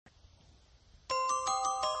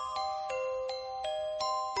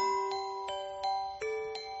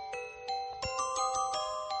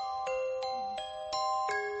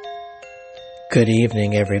Good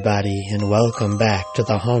evening, everybody, and welcome back to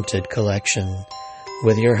the Haunted Collection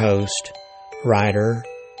with your host, writer,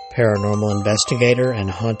 paranormal investigator, and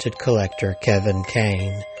haunted collector Kevin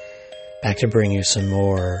Kane, back to bring you some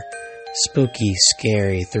more spooky,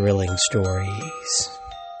 scary, thrilling stories.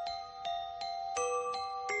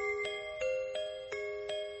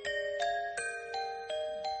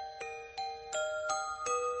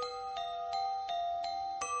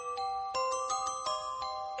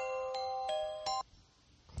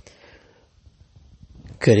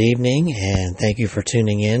 Good evening, and thank you for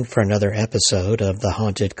tuning in for another episode of the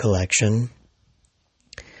Haunted Collection.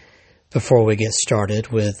 Before we get started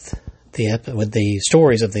with the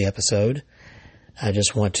stories of the episode, I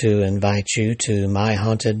just want to invite you to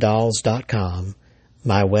myhauntedDolls.com,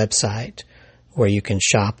 my website, where you can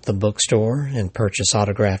shop the bookstore and purchase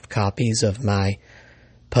autographed copies of my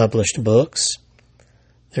published books.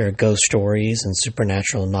 There are ghost stories and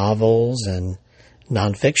supernatural novels and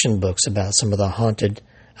nonfiction books about some of the haunted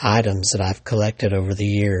items that I've collected over the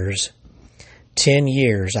years. 10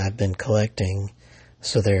 years I've been collecting,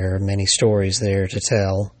 so there are many stories there to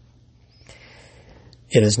tell.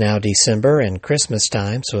 It is now December and Christmas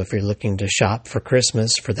time, so if you're looking to shop for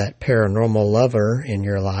Christmas for that paranormal lover in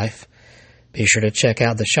your life, be sure to check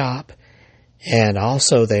out the shop. And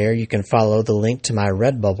also there you can follow the link to my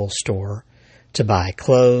Redbubble store to buy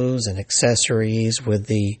clothes and accessories with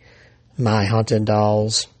the My Haunted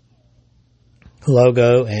Dolls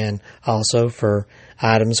logo, and also for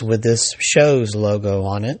items with this show's logo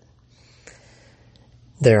on it.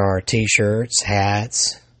 There are t-shirts,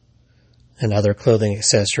 hats, and other clothing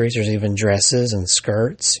accessories. There's even dresses and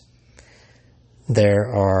skirts.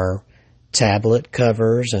 There are tablet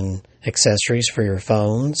covers and accessories for your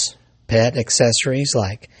phones, pet accessories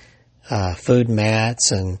like food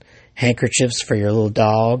mats and handkerchiefs for your little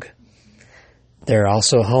dog. There are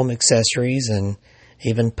also home accessories and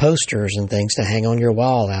even posters and things to hang on your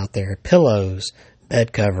wall out there. Pillows,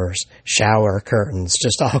 bed covers, shower curtains,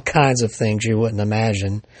 just all kinds of things you wouldn't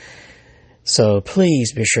imagine. So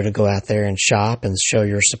please be sure to go out there and shop and show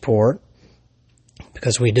your support,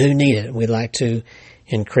 because we do need it. We'd like to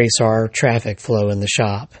increase our traffic flow in the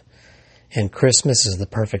shop, and Christmas is the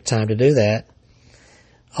perfect time to do that.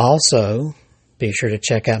 Also, be sure to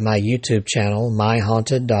check out my YouTube channel, My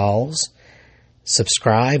Haunted Dolls.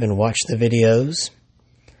 Subscribe and watch the videos.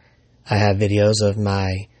 I have videos of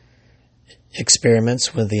my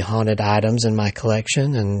experiments with the haunted items in my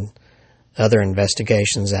collection and other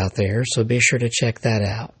investigations out there, so be sure to check that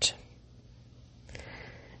out.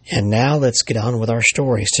 And now let's get on with our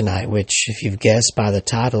stories tonight, which, if you've guessed by the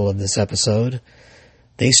title of this episode,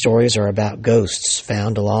 these stories are about ghosts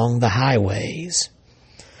found along the highways.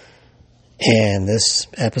 And this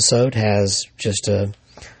episode has just a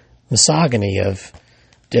misogyny of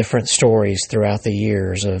different stories throughout the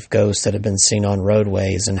years of ghosts that have been seen on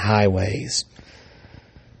roadways and highways.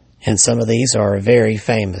 And some of these are very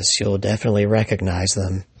famous. You'll definitely recognize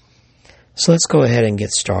them. So let's go ahead and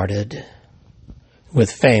get started with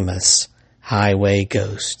famous highway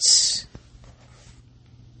ghosts.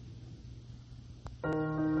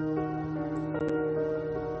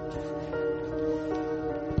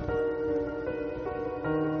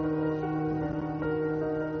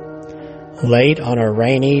 Late on a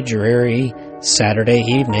rainy, dreary Saturday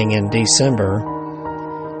evening in December,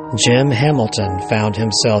 Jim Hamilton found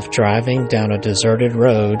himself driving down a deserted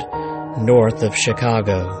road north of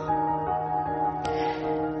Chicago.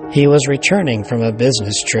 He was returning from a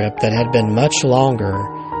business trip that had been much longer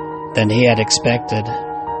than he had expected,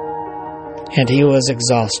 and he was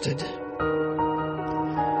exhausted.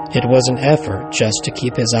 It was an effort just to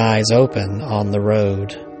keep his eyes open on the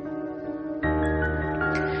road.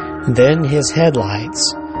 Then his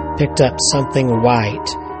headlights picked up something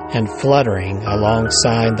white and fluttering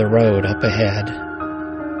alongside the road up ahead.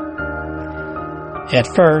 At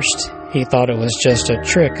first, he thought it was just a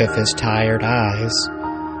trick of his tired eyes.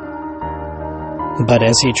 But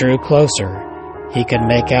as he drew closer, he could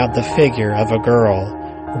make out the figure of a girl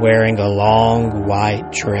wearing a long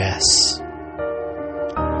white dress.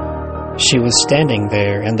 She was standing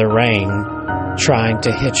there in the rain, trying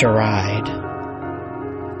to hitch a ride.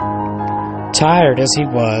 Tired as he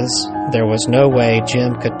was, there was no way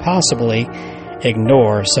Jim could possibly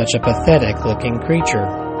ignore such a pathetic-looking creature.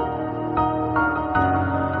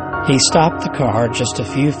 He stopped the car just a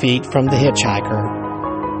few feet from the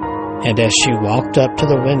hitchhiker, and as she walked up to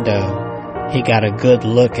the window, he got a good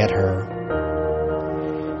look at her.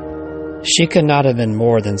 She could not have been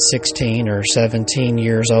more than 16 or 17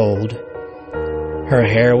 years old. Her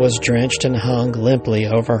hair was drenched and hung limply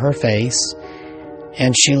over her face,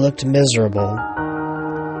 and she looked miserable.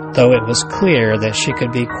 though it was clear that she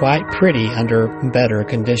could be quite pretty under better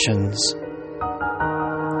conditions.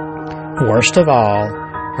 Worst of all,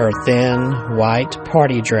 her thin, white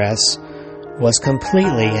party dress was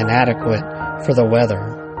completely inadequate for the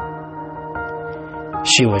weather.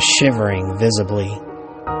 She was shivering visibly.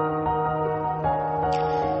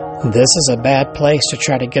 "This is a bad place to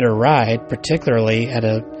try to get a ride, particularly at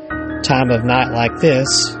a time of night like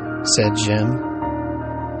this," said Jim.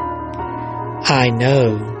 "I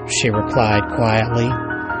know," she replied quietly.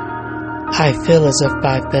 "I feel as if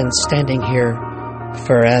I've been standing here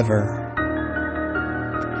forever."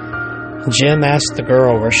 Jim asked the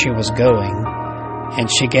girl where she was going, and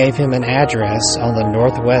she gave him an address on the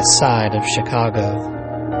northwest side of Chicago.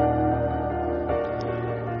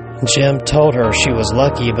 Jim told her she was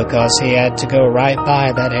lucky because he had to go right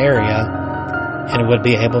by that area and would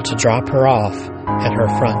be able to drop her off at her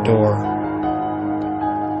front door.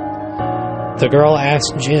 The girl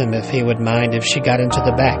asked Jim if he would mind if she got into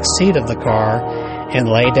the back seat of the car and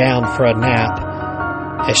lay down for a nap,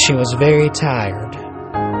 as she was very tired.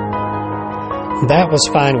 That was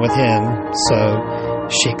fine with him, so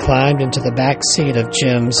she climbed into the back seat of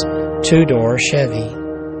Jim's two-door Chevy.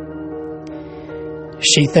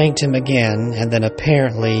 She thanked him again and then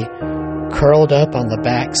apparently curled up on the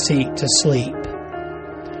back seat to sleep,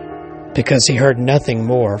 because he heard nothing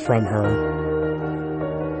more from her.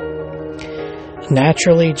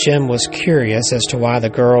 Naturally, Jim was curious as to why the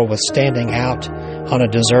girl was standing out on a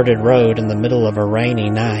deserted road in the middle of a rainy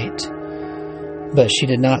night, but she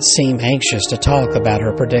did not seem anxious to talk about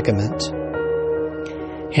her predicament,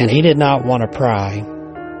 and he did not want to pry.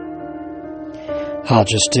 "I'll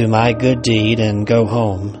just do my good deed and go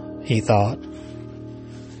home," he thought.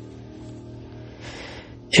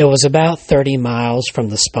 It was about 30 miles from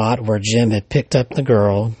the spot where Jim had picked up the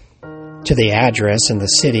girl to the address in the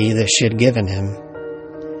city that she had given him.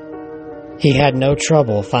 He had no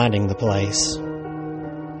trouble finding the place.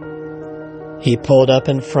 He pulled up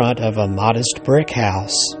in front of a modest brick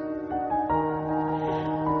house.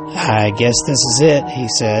 "I guess this is it," he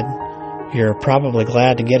said. "You're probably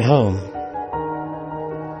glad to get home."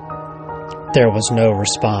 There was no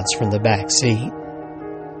response from the back seat.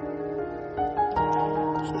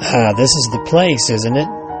 "This is the place, isn't it?"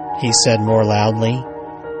 he said more loudly,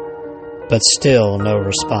 but still no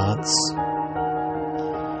response.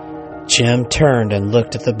 Jim turned and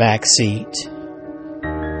looked at the back seat.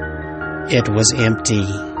 It was empty.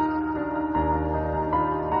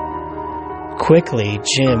 Quickly,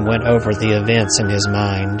 Jim went over the events in his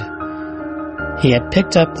mind. He had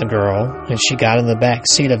picked up the girl, and she got in the back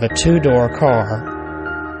seat of a two-door car.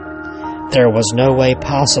 There was no way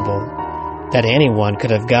possible that anyone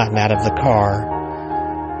could have gotten out of the car,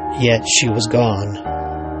 yet she was gone.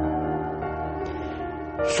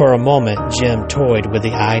 For a moment, Jim toyed with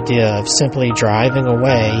the idea of simply driving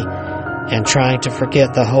away and trying to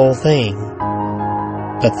forget the whole thing,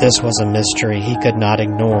 but this was a mystery he could not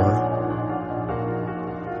ignore.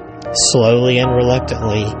 Slowly and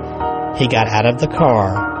reluctantly, he got out of the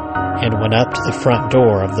car and went up to the front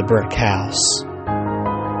door of the brick house.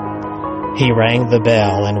 He rang the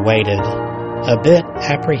bell and waited, a bit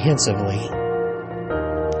apprehensively.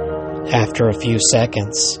 After a few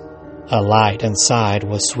seconds, a light inside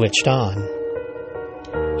was switched on,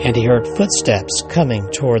 and he heard footsteps coming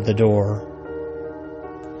toward the door.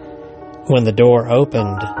 When the door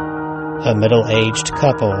opened, a middle-aged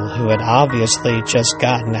couple who had obviously just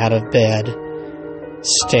gotten out of bed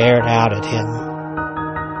stared out at him.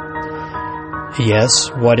 "Yes,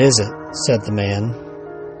 what is it?" said the man.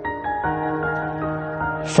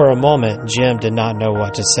 For a moment, Jim did not know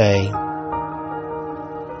what to say.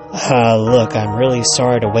 Look, I'm really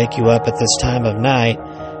sorry to wake you up at this time of night,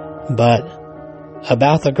 but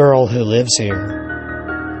about the girl who lives here."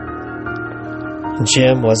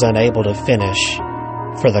 Jim was unable to finish,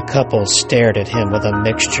 for the couple stared at him with a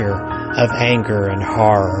mixture of anger and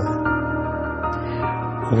horror.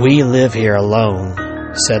 "We live here alone,"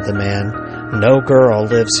 said the man. "No girl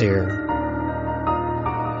lives here."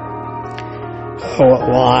 "Oh,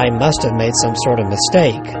 well, I must have made some sort of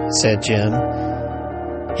mistake," said Jim.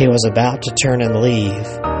 He was about to turn and leave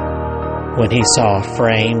when he saw a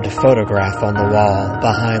framed photograph on the wall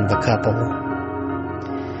behind the couple.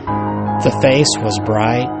 The face was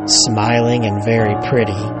bright, smiling, and very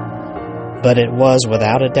pretty, but it was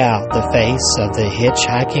without a doubt the face of the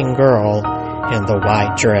hitchhiking girl in the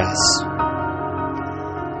white dress.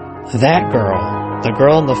 "That girl, the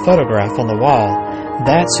girl in the photograph on the wall,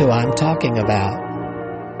 that's who I'm talking about."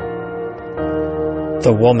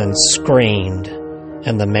 The woman screamed,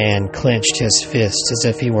 and the man clenched his fist as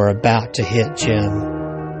if he were about to hit Jim.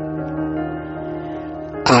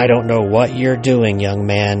 "I don't know what you're doing, young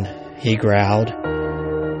man," he growled.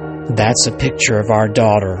 "That's a picture of our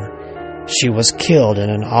daughter. She was killed in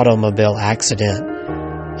an automobile accident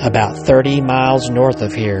about 30 miles north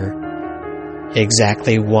of here,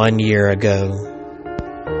 exactly 1 year ago."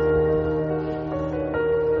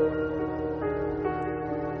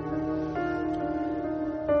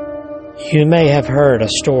 You may have heard a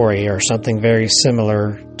story or something very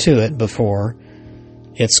similar to it before.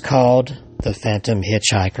 It's called The Phantom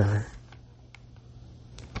Hitchhiker.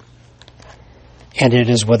 And it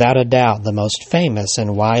is without a doubt the most famous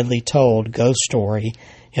and widely told ghost story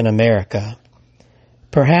in America,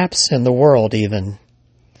 perhaps in the world even.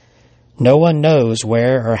 No one knows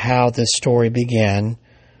where or how this story began,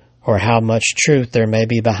 or how much truth there may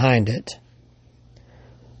be behind it.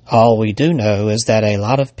 All we do know is that a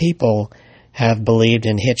lot of people have believed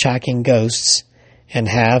in hitchhiking ghosts and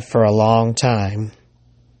have for a long time.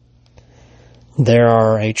 There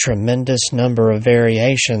are a tremendous number of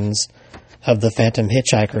variations of the Phantom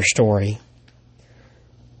Hitchhiker story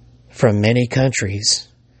from many countries.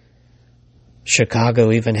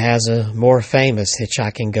 Chicago even has a more famous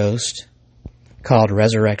hitchhiking ghost called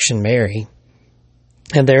Resurrection Mary,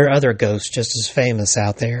 and there are other ghosts just as famous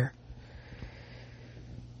out there.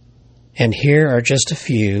 And here are just a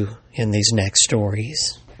few in these next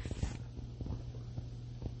stories.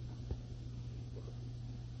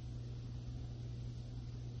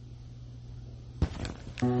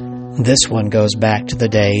 This one goes back to the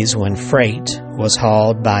days when freight was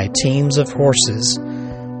hauled by teams of horses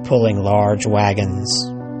pulling large wagons.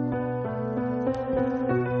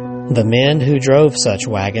 The men who drove such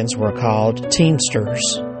wagons were called teamsters.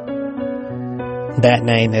 That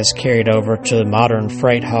name has carried over to the modern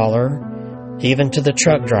freight hauler, even to the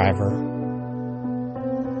truck driver.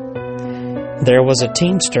 There was a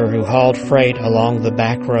teamster who hauled freight along the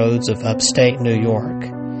back roads of upstate New York.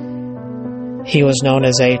 He was known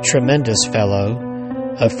as a tremendous fellow,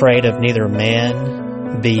 afraid of neither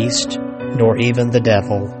man, beast, nor even the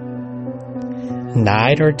devil.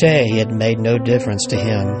 Night or day, it made no difference to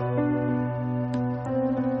him.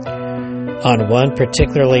 On one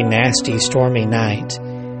particularly nasty, stormy night,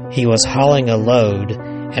 he was hauling a load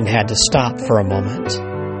and had to stop for a moment.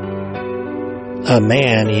 A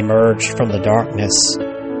man emerged from the darkness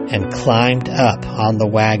and climbed up on the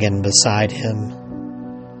wagon beside him.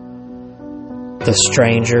 The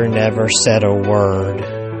stranger never said a word.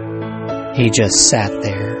 He just sat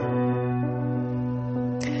there.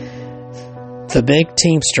 The big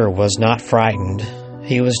teamster was not frightened.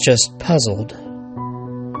 He was just puzzled.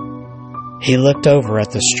 He looked over at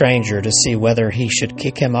the stranger to see whether he should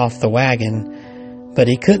kick him off the wagon, but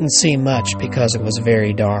he couldn't see much because it was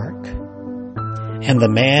very dark. And the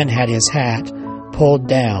man had his hat pulled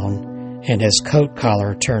down and his coat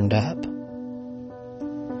collar turned up.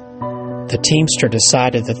 The teamster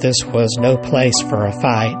decided that this was no place for a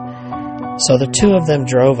fight, so the two of them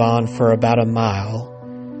drove on for about a mile,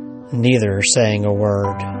 neither saying a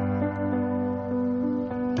word.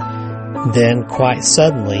 Then, quite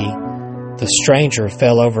suddenly, the stranger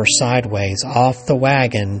fell over sideways off the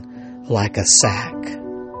wagon like a sack.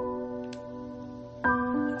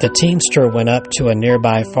 The teamster went up to a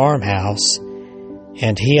nearby farmhouse,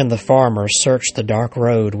 and he and the farmer searched the dark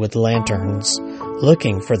road with lanterns,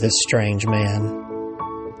 looking for this strange man.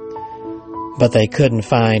 But they couldn't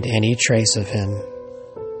find any trace of him.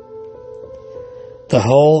 The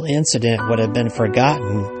whole incident would have been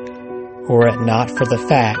forgotten were it not for the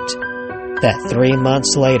fact that 3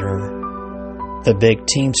 months later, the big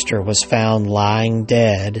teamster was found lying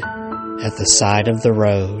dead at the side of the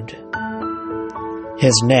road.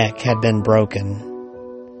 His neck had been broken,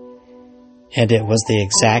 and it was the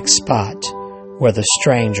exact spot where the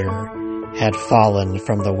stranger had fallen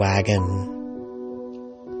from the wagon.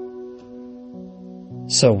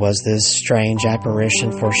 So was this strange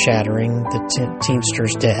apparition foreshadowing the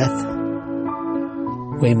teamster's death?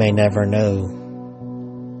 We may never know.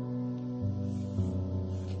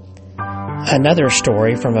 Another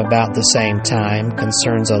story from about the same time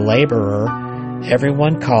concerns a laborer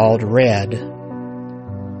everyone called Red.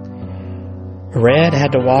 Red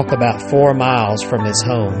had to walk about 4 miles from his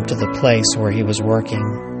home to the place where he was working.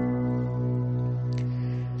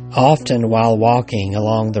 Often while walking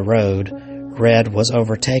along the road, Red was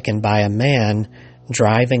overtaken by a man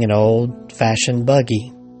driving an old-fashioned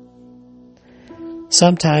buggy.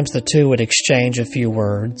 Sometimes the two would exchange a few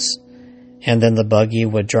words, and then the buggy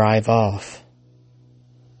would drive off.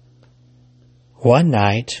 One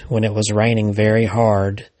night, when it was raining very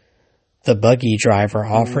hard, the buggy driver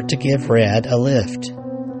offered to give Red a lift.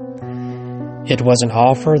 It was an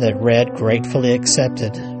offer that Red gratefully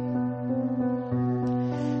accepted.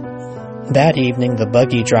 That evening, the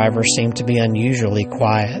buggy driver seemed to be unusually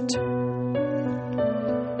quiet.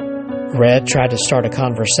 Red tried to start a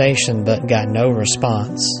conversation but got no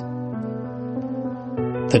response.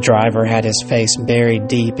 The driver had his face buried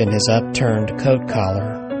deep in his upturned coat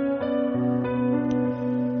collar.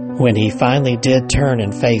 When he finally did turn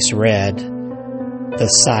and face Red, the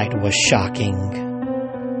sight was shocking.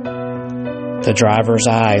 The driver's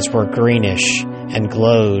eyes were greenish and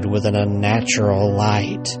glowed with an unnatural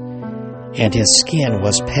light, and his skin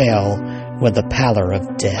was pale with the pallor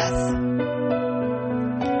of death.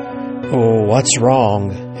 "Oh, what's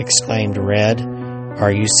wrong?" exclaimed Red.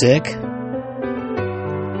 "Are you sick?"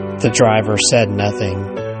 The driver said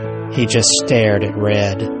nothing. He just stared at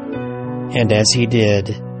Red, and as he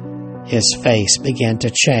did, his face began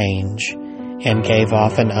to change and gave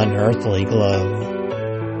off an unearthly glow.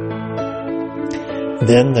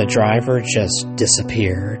 Then the driver just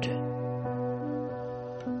disappeared.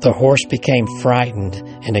 The horse became frightened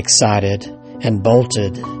and excited and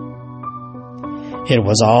bolted. It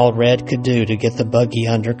was all Red could do to get the buggy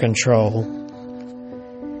under control.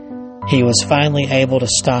 He was finally able to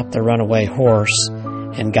stop the runaway horse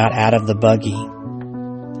and got out of the buggy.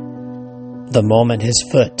 The moment his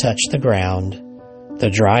foot touched the ground, the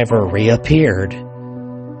driver reappeared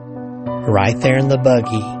right there in the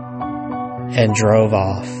buggy and drove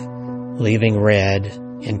off, leaving Red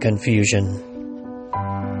in confusion.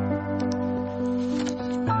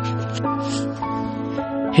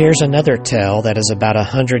 Here's another tale that is about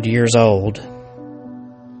 100 years old.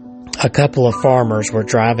 A couple of farmers were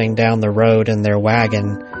driving down the road in their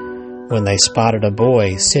wagon when they spotted a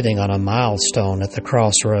boy sitting on a milestone at the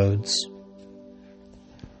crossroads.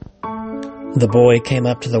 The boy came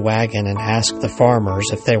up to the wagon and asked the farmers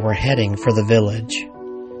if they were heading for the village.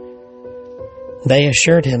 They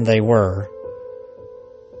assured him they were.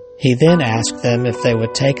 He then asked them if they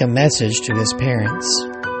would take a message to his parents,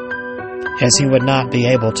 as he would not be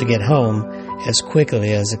able to get home as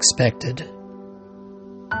quickly as expected.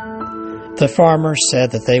 The farmers said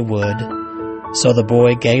that they would, so the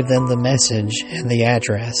boy gave them the message and the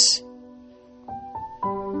address.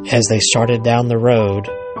 As they started down the road,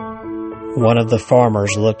 one of the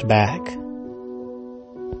farmers looked back.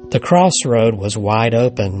 The crossroad was wide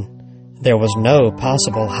open. There was no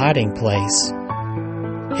possible hiding place,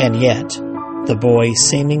 and yet the boy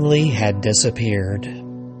seemingly had disappeared.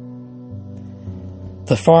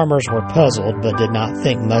 The farmers were puzzled but did not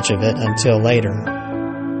think much of it until later.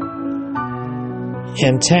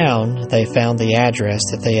 In town, they found the address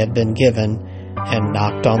that they had been given and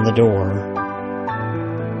knocked on the door.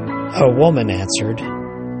 A woman answered.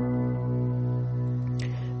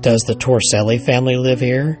 "Does the Torselli family live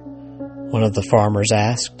here?" one of the farmers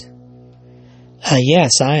asked.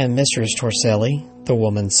 "Yes, I am Mistress Torselli," the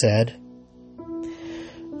woman said.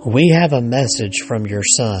 "We have a message from your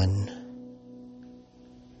son."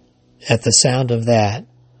 At the sound of that,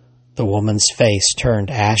 the woman's face turned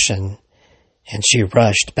ashen, and she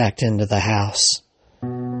rushed back into the house.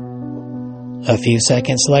 A few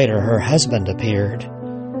seconds later, her husband appeared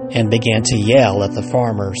and began to yell at the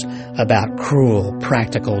farmers about cruel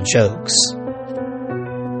practical jokes.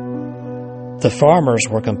 The farmers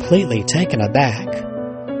were completely taken aback.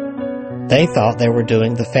 They thought they were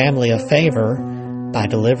doing the family a favor by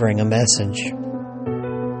delivering a message.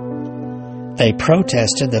 They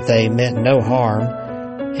protested that they meant no harm,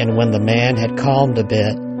 and when the man had calmed a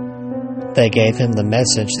bit, they gave him the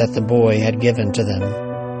message that the boy had given to them.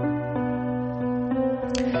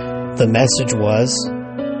 The message was,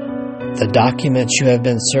 "The documents you have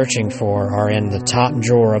been searching for are in the top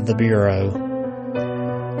drawer of the bureau.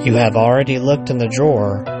 You have already looked in the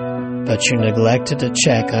drawer, but you neglected to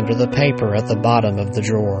check under the paper at the bottom of the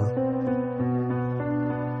drawer."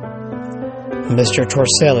 Mr.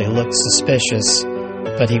 Torselli looked suspicious,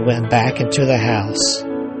 but he went back into the house.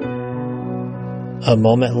 A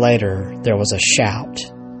moment later, there was a shout,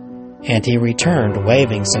 and he returned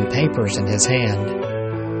waving some papers in his hand.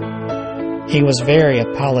 He was very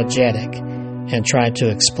apologetic and tried to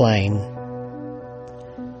explain.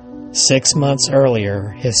 6 months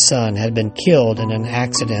earlier, his son had been killed in an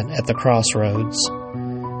accident at the crossroads.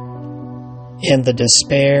 In the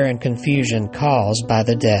despair and confusion caused by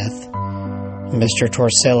the death, Mr.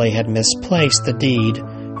 Torselli had misplaced the deed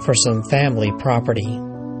for some family property,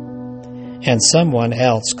 and someone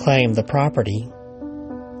else claimed the property.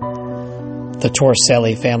 The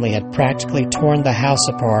Torselli family had practically torn the house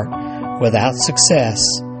apart without success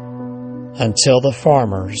until the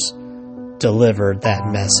farmers delivered that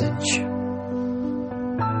message.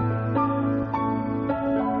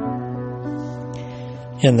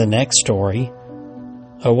 In the next story,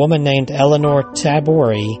 a woman named Eleanor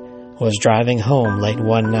Tabori was driving home late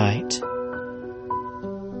one night.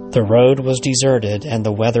 The road was deserted and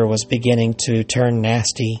the weather was beginning to turn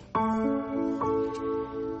nasty.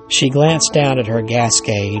 She glanced down at her gas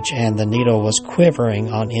gauge and the needle was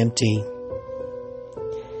quivering on empty.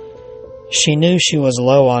 She knew she was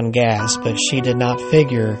low on gas, but she did not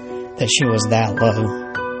figure that she was that low.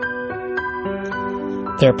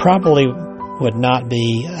 There probably would not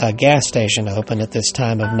be a gas station open at this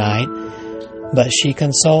time of night, but she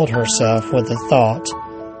consoled herself with the thought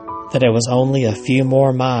that it was only a few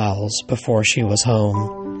more miles before she was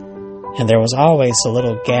home, and there was always a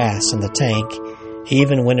little gas in the tank,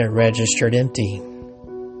 even when it registered empty.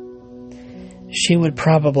 She would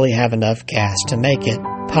probably have enough gas to make it,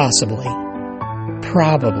 possibly.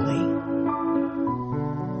 Probably.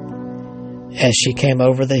 As she came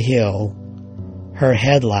over the hill, her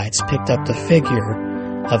headlights picked up the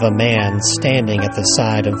figure of a man standing at the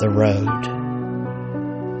side of the road.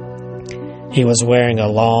 He was wearing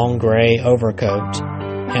a long gray overcoat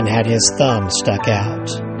and had his thumb stuck out.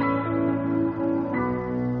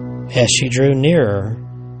 As she drew nearer,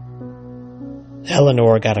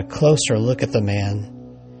 Eleanor got a closer look at the man.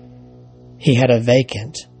 He had a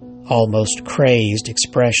vacant, almost crazed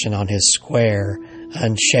expression on his square,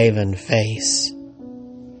 unshaven face.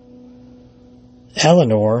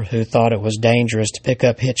 Eleanor, who thought it was dangerous to pick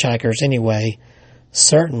up hitchhikers anyway,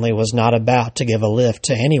 certainly was not about to give a lift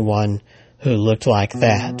to anyone who looked like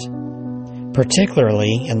that,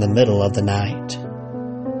 particularly in the middle of the night.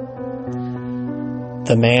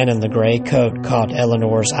 The man in the gray coat caught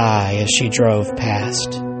Eleanor's eye as she drove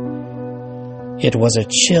past. It was a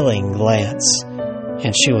chilling glance,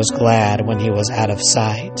 and she was glad when he was out of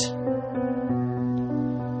sight.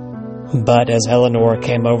 But as Eleanor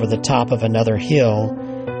came over the top of another hill,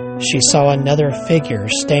 she saw another figure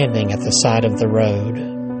standing at the side of the road.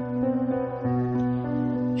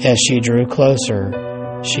 As she drew closer,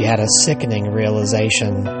 she had a sickening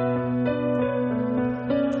realization.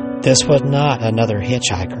 This was not another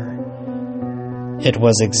hitchhiker. It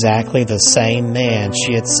was exactly the same man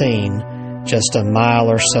she had seen just a mile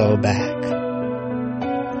or so back.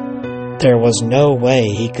 There was no way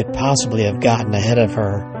he could possibly have gotten ahead of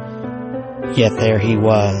her, yet there he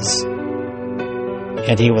was,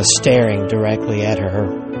 and he was staring directly at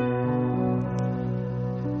her.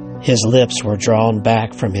 His lips were drawn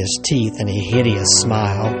back from his teeth in a hideous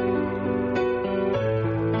smile.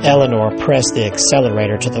 Eleanor pressed the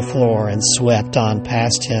accelerator to the floor and swept on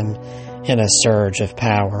past him in a surge of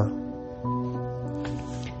power.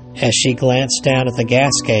 As she glanced down at the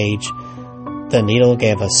gas gauge, the needle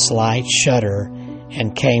gave a slight shudder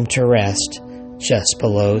and came to rest just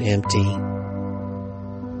below empty.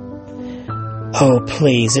 Oh,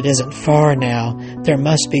 please, it isn't far now. There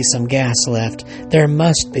must be some gas left. There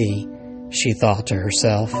must be, she thought to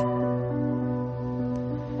herself.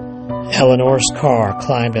 Eleanor's car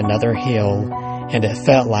climbed another hill, and it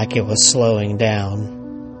felt like it was slowing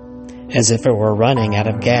down, as if it were running out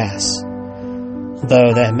of gas,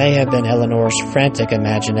 though that may have been Eleanor's frantic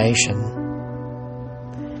imagination.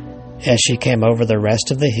 As she came over the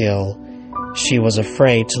rest of the hill, she was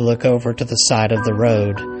afraid to look over to the side of the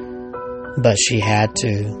road, but she had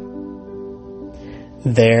to.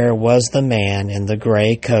 There was the man in the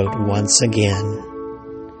gray coat once again.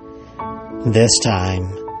 This time,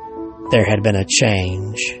 there had been a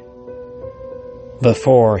change.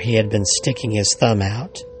 Before, he had been sticking his thumb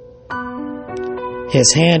out.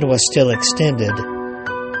 His hand was still extended,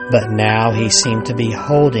 but now he seemed to be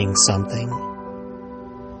holding something.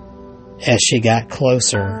 As she got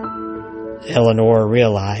closer, Eleanor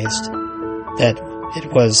realized that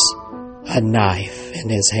it was a knife in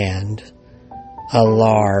his hand, a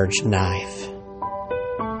large knife.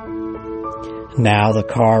 Now the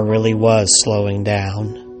car really was slowing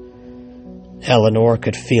down. Eleanor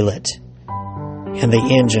could feel it, and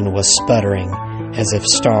the engine was sputtering as if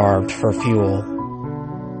starved for fuel.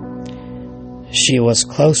 She was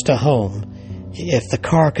close to home. If the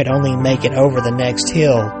car could only make it over the next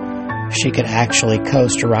hill, she could actually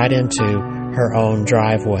coast right into her own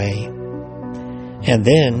driveway. And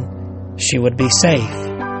then she would be safe.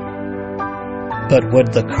 But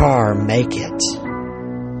would the car make it?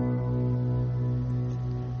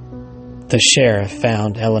 The sheriff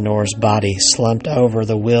found Eleanor's body slumped over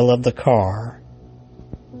the wheel of the car.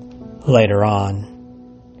 Later on,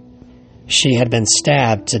 she had been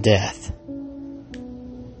stabbed to death.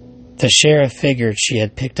 The sheriff figured she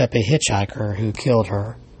had picked up a hitchhiker who killed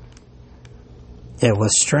her. It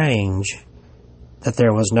was strange that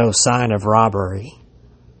there was no sign of robbery,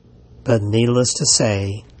 but needless to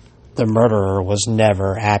say, the murderer was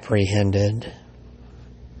never apprehended.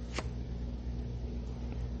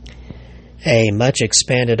 A much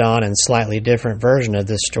expanded on and slightly different version of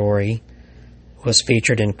this story was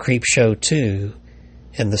featured in Creepshow 2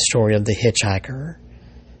 in the story of The Hitchhiker.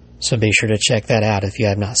 So be sure to check that out if you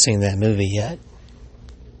have not seen that movie yet.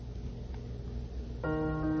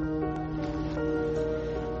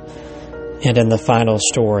 And in the final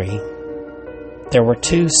story, there were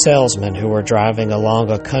two salesmen who were driving along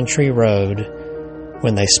a country road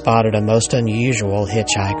when they spotted a most unusual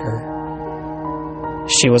hitchhiker.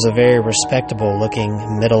 She was a very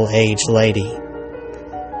respectable-looking, middle-aged lady.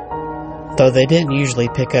 Though they didn't usually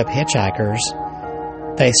pick up hitchhikers,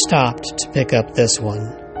 they stopped to pick up this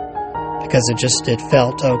one, because it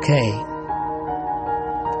felt okay.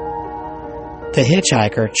 The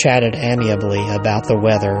hitchhiker chatted amiably about the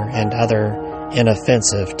weather and other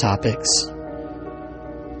inoffensive topics.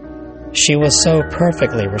 She was so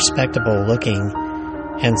perfectly respectable-looking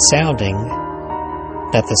and sounding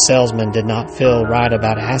that the salesman did not feel right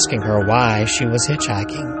about asking her why she was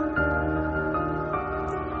hitchhiking.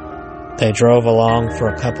 They drove along for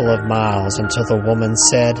a couple of miles until the woman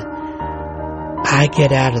said, "I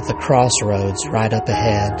get out at the crossroads right up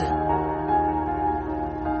ahead."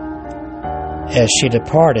 As she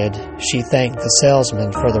departed, she thanked the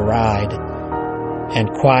salesman for the ride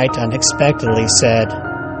and quite unexpectedly said,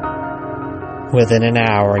 "Within an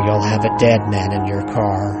hour you'll have a dead man in your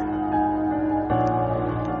car."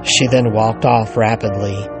 She then walked off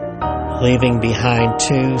rapidly, leaving behind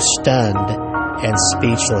two stunned and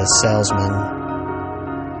speechless salesmen.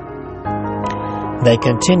 They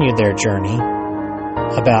continued their journey.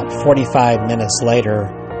 About 45 minutes later,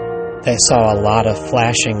 they saw a lot of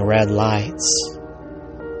flashing red lights.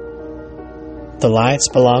 The lights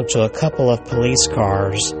belonged to a couple of police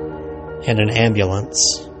cars and an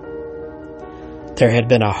ambulance. There had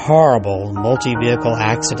been a horrible multi-vehicle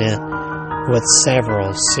accident with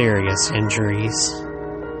several serious injuries.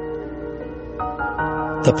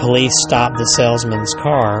 The police stopped the salesman's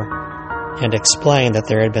car and explained that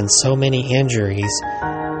there had been so many injuries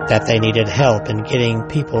that they needed help in getting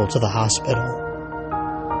people to the hospital.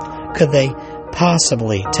 Could they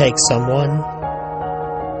possibly take someone?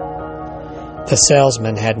 The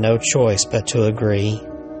salesman had no choice but to agree.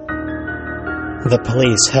 The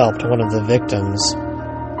police helped one of the victims,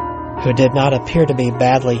 who did not appear to be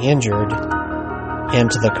badly injured,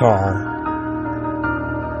 into the car.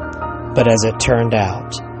 But as it turned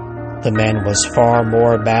out, the man was far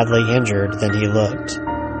more badly injured than he looked.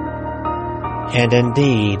 And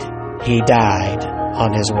indeed, he died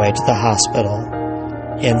on his way to the hospital,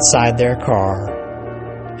 inside their car,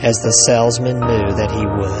 as the salesman knew that he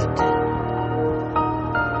would.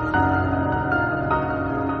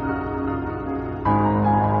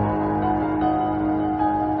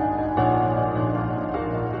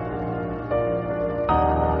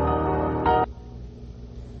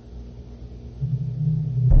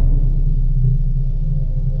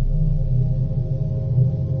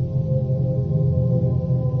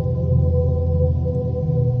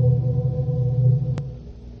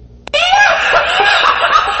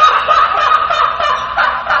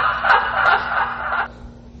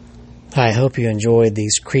 I hope you enjoyed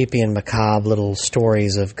these creepy and macabre little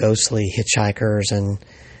stories of ghostly hitchhikers and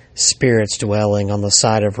spirits dwelling on the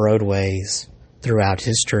side of roadways throughout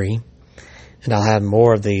history. And I'll have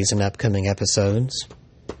more of these in upcoming episodes.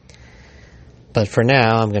 But for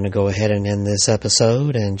now, I'm going to go ahead and end this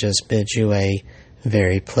episode and just bid you a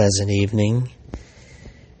very pleasant evening.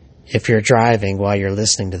 If you're driving while you're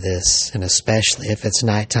listening to this, and especially if it's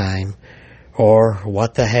nighttime, or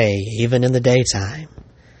what the hey, even in the daytime,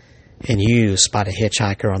 and you spot a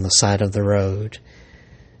hitchhiker on the side of the road,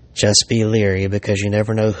 just be leery because you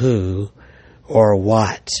never know who or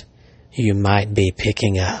what you might be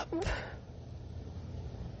picking up.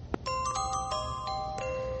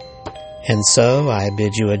 And so I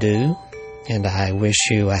bid you adieu, and I wish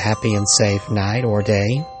you a happy and safe night or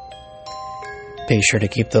day. Be sure to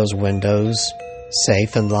keep those windows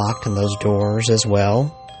safe and locked and those doors as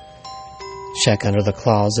well. Check under the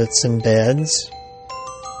closets and beds.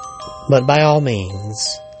 But by all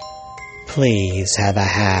means, please have a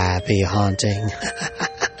happy haunting.